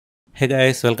Hey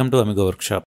guys, welcome to Amigo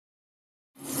workshop.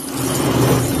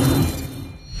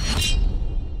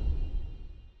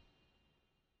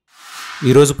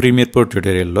 ఈ రోజు Premiere Pro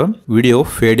ట్యుటోరియల్లో video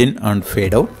fade in and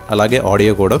fade out అలాగే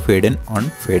audio కూడా fade in and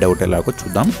fade out ఎలాగో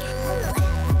చూద్దాం.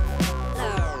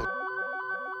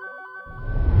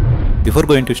 బిఫోర్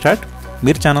గోయింగ్ టు స్టార్ట్,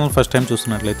 మీరు ఛానల్ ఫస్ట్ టైం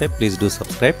చూస్తున్నట్లయితే please do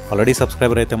subscribe. Already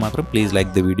subscriber అయితే మాత్రం please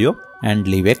like the video and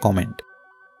leave a comment.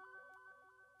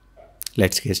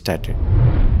 Let's get started.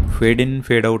 Fade in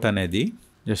fade out అనేది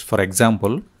just for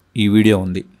example ఈ video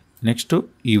ఉంది, next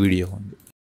ఈ video ఉంది.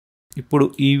 ఇప్పుడు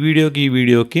ఈ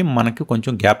వీడియోకి మనకి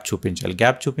కొంచెం గ్యాప్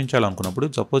చూపించాలనుకున్నప్పుడు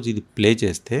సపోజ్ ఇది ప్లే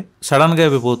చేస్తే సడన్గా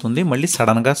అయిపోతుంది, మళ్ళీ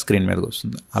సడన్గా స్క్రీన్ మీదకి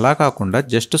వస్తుంది. అలా కాకుండా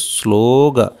జస్ట్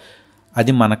స్లోగా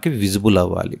అది మనకి విజిబుల్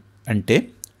అవ్వాలి అంటే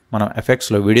మనం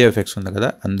ఎఫెక్ట్స్లో వీడియో ఎఫెక్ట్స్ ఉంది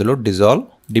కదా, అందులో డిజాల్వ్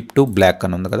డిప్ టు బ్లాక్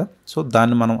అని ఉంది కదా, సో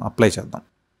దాన్ని మనం అప్లై చేద్దాం.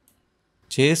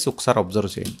 చేసి ఒకసారి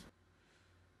అబ్జర్వ్ చేయండి.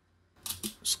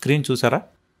 స్క్రీన్ చూసారా,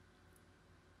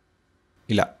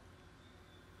 ఇలా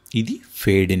ఇది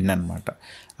ఫేడ్ ఇన్ అన్నమాట.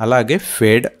 అలాగే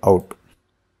ఫేడ్ అవుట్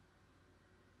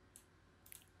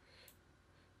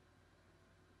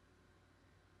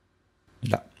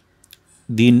ఇలా,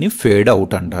 దీన్ని ఫేడ్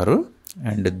అవుట్ అంటారు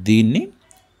అండ్ దీన్ని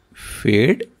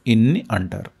ఫేడ్ ఇన్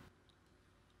అంటారు.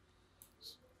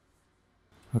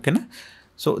 ఓకేనా?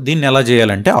 సో దీన్ని ఎలా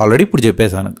చేయాలంటే ఆల్రెడీ ఇప్పుడు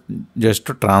చెప్పేశాను. జస్ట్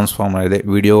ట్రాన్స్ఫార్మ్ అదే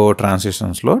వీడియో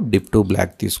ట్రాన్సిషన్స్లో డిప్ టు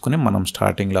బ్లాక్ తీసుకుని మనం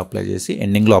స్టార్టింగ్లో అప్లై చేసి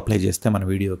ఎండింగ్లో అప్లై చేస్తే మన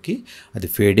వీడియోకి అది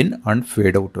fade in and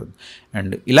fade out అవుతుంది.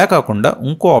 అండ్ ఇలా కాకుండా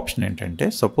ఇంకో ఆప్షన్ ఏంటంటే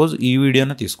సపోజ్ ఈ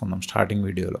వీడియోని తీసుకుందాం. స్టార్టింగ్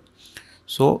వీడియోలో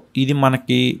సో ఇది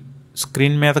మనకి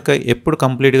స్క్రీన్ మీదకి ఎప్పుడు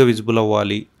కంప్లీట్గా విజిబుల్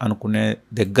అవ్వాలి అనుకునే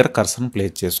దగ్గర కర్సర్ని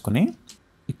ప్లేస్ చేసుకుని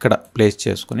ఇక్కడ ప్లేస్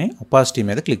చేసుకుని ఒపాసిటీ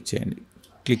మీద క్లిక్ చేయండి.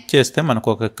 క్లిక్ చేస్తే మనకు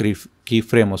ఒక కీ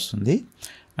ఫ్రేమ్ వస్తుంది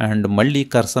అండ్ మళ్ళీ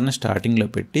కర్సర్ని స్టార్టింగ్లో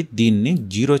పెట్టి దీన్ని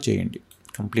జీరో చేయండి,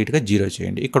 కంప్లీట్గా జీరో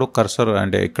చేయండి. ఇక్కడ ఒక కర్సర్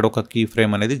అంటే ఇక్కడ ఒక కీ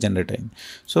ఫ్రేమ్ అనేది జనరేట్ అయింది.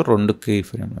 సో 2 కీ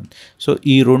ఫ్రేమ్ ఉంది. సో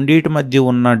ఈ రెండింటి మధ్య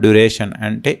ఉన్న డ్యూరేషన్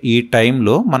అంటే ఈ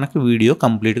టైంలో మనకు వీడియో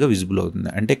కంప్లీట్గా విజిబుల్ అవుతుంది.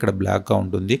 అంటే ఇక్కడ బ్లాక్గా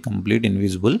ఉంటుంది, కంప్లీట్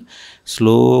ఇన్విజిబుల్.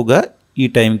 స్లోగా ఈ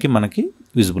టైంకి మనకి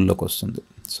విజిబుల్లోకి వస్తుంది.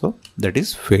 So that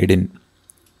is fade in.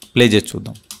 Play చేసి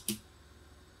చూద్దాం.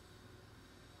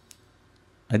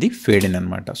 అది ఫేడ్ ఇన్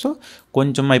అనమాట. సో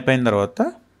కొంచెం అయిపోయిన తర్వాత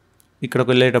ఇక్కడికి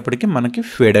వెళ్ళేటప్పటికి మనకి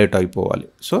ఫేడ్ అవుట్ అయిపోవాలి.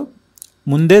 సో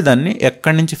ముందే దాన్ని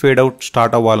ఎక్కడి నుంచి ఫేడ్ అవుట్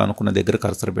స్టార్ట్ అవ్వాలనుకున్న దగ్గర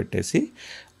కర్సర్ పెట్టేసి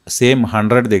సేమ్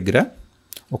 100 దగ్గర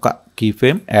ఒక కీ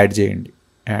ఫ్రేమ్ యాడ్ చేయండి.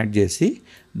 యాడ్ చేసి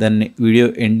దాన్ని వీడియో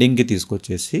ఎండింగ్కి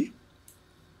తీసుకొచ్చేసి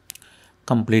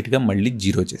కంప్లీట్గా మళ్ళీ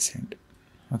జీరో చేసేయండి.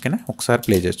 ఓకేనా? ఒకసారి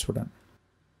ప్లే చేసి చూడండి.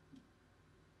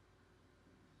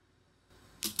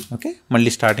 ఓకే,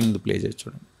 మళ్ళీ స్టార్టింగ్ ప్లే చేసి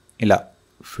చూడండి. ఇలా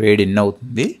ఫేడ్ ఇన్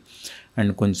అవుతుంది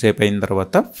అండ్ కొంచెంసేపు అయిన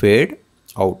తర్వాత ఫేడ్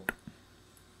అవుట్.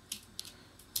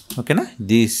 ఓకేనా?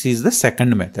 This is the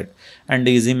second method. And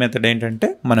easy method ఏంటంటే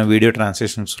మన వీడియో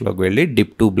ట్రాన్సిషన్స్లోకి వెళ్ళి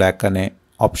డిప్ టు బ్లాక్ అనే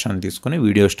ఆప్షన్ తీసుకుని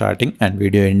video starting and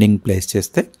video ending place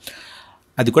చేస్తే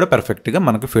అది కూడా పర్ఫెక్ట్గా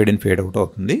మనకు ఫేడ్ ఇన్ ఫేడ్ అవుట్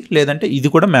అవుతుంది. లేదంటే ఇది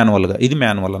కూడా మాన్యువల్గా, ఇది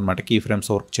మాన్యువల్ అనమాట, కీ ఫ్రేమ్స్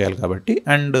వర్క్ చేయాలి కాబట్టి.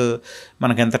 అండ్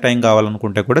మనకు ఎంత టైం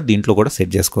కావాలనుకుంటే కూడా దీంట్లో కూడా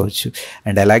సెట్ చేసుకోవచ్చు.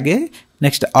 అండ్ అలాగే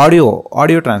నెక్స్ట్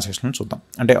ఆడియో ట్రాన్సిషన్ చూద్దాం.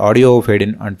 అంటే audio fade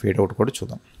in and fade out కూడా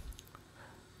చూద్దాం.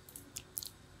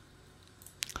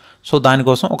 సో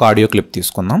దానికోసం ఒక ఆడియో క్లిప్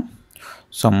తీసుకుందాం.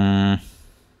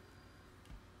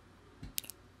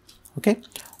 ఓకే,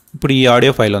 ఇప్పుడు ఈ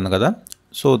ఆడియో ఫైల్ ఉంది కదా,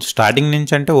 సో స్టార్టింగ్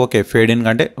నుంచి అంటే ఓకే ఫేడ్ ఇన్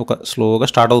అంటే ఒక స్లోగా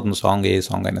స్టార్ట్ అవుతుంది సాంగ్, ఏ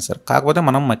సాంగ్ అయినా సరే. కాకపోతే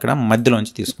మనం ఇక్కడ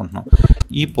మధ్యలోంచి తీసుకుంటున్నాం.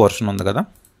 ఈ పోర్షన్ ఉంది కదా,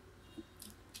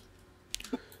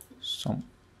 సో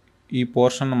ఈ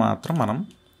పోర్షన్ మాత్రం మనం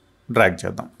డ్రాగ్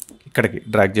చేద్దాం. ఇక్కడికి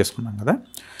డ్రాగ్ చేసుకున్నాం కదా.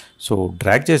 సో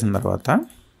డ్రాగ్ చేసిన తర్వాత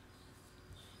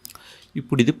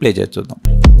ఇప్పుడు ఇది ప్లే చేసి చూద్దాం.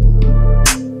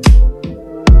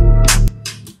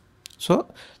 సో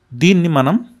దీన్ని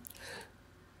మనం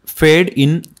ఫేడ్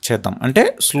ఇన్ చేద్దాం. అంటే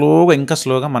స్లోగా, ఇంకా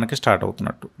స్లోగా మనకి స్టార్ట్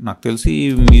అవుతున్నట్టు. నాకు తెలిసి ఈ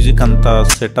మ్యూజిక్ అంత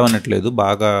సెట్ అవ్వనట్లేదు,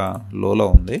 బాగా లోలో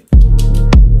ఉంది.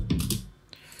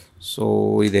 సో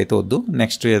ఇదైతే వద్దు.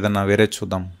 నెక్స్ట్ ఏదైనా వేరే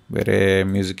చూద్దాం, వేరే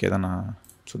మ్యూజిక్ ఏదైనా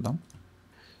చూద్దాం.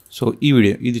 సో ఈ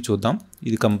వీడియో ఇది చూద్దాం.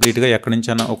 ఇది కంప్లీట్గా ఎక్కడి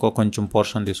నుంచైనా ఒక కొంచెం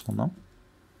పోర్షన్ తీసుకుందాం.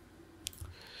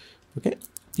 ఓకే,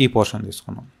 ఈ పోర్షన్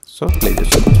తీసుకున్నాం. సో ప్లే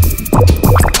చేస్తాం.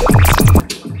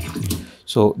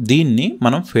 సో దీన్ని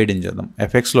మనం ఫేడ్ ఇన్ చేద్దాం.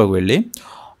 ఎఫెక్ట్స్లోకి వెళ్ళి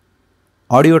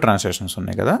ఆడియో ట్రాన్సిషన్స్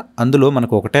ఉన్నాయి కదా, అందులో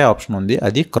మనకు ఒకటే ఆప్షన్ ఉంది,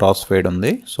 అది క్రాస్ ఫేడ్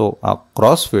ఉంది. సో ఆ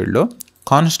క్రాస్ ఫేడ్లో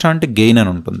కాన్స్టాంట్ గెయిన్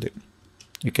అని ఉంటుంది.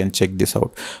 You can check this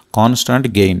out, constant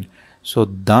gain. So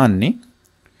దాన్ని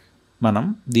మనం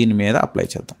దీని మీద అప్లై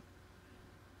చేద్దాం.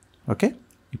 ఓకే,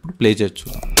 ఇప్పుడు ప్లే చేసి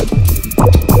చూద్దాం.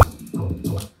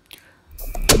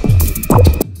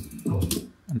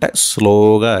 అంటే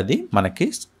స్లోగా అది మనకి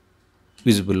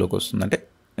విజిబుల్లోకి వస్తుంది. అంటే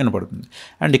వినపడుతుంది.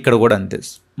 అండ్ ఇక్కడ కూడా అంతే,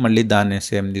 మళ్ళీ దాన్ని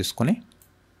సేమ్ తీసుకొని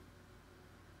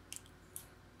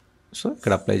సో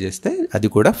ఇక్కడ అప్లై చేస్తే అది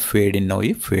కూడా ఫేడ్ ఇన్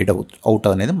అయ్యి ఫేడ్ అవుట్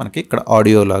అనేది మనకి ఇక్కడ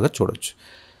ఆడియో లాగా చూడొచ్చు.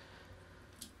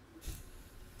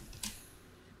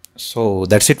 So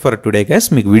that's it for today guys.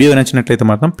 మీకు వీడియో నచ్చినట్లయితే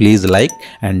మాత్రం please like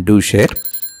and do share.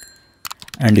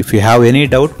 And if you have any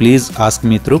doubt, please ask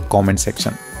me through comment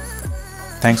section.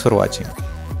 Thanks for watching.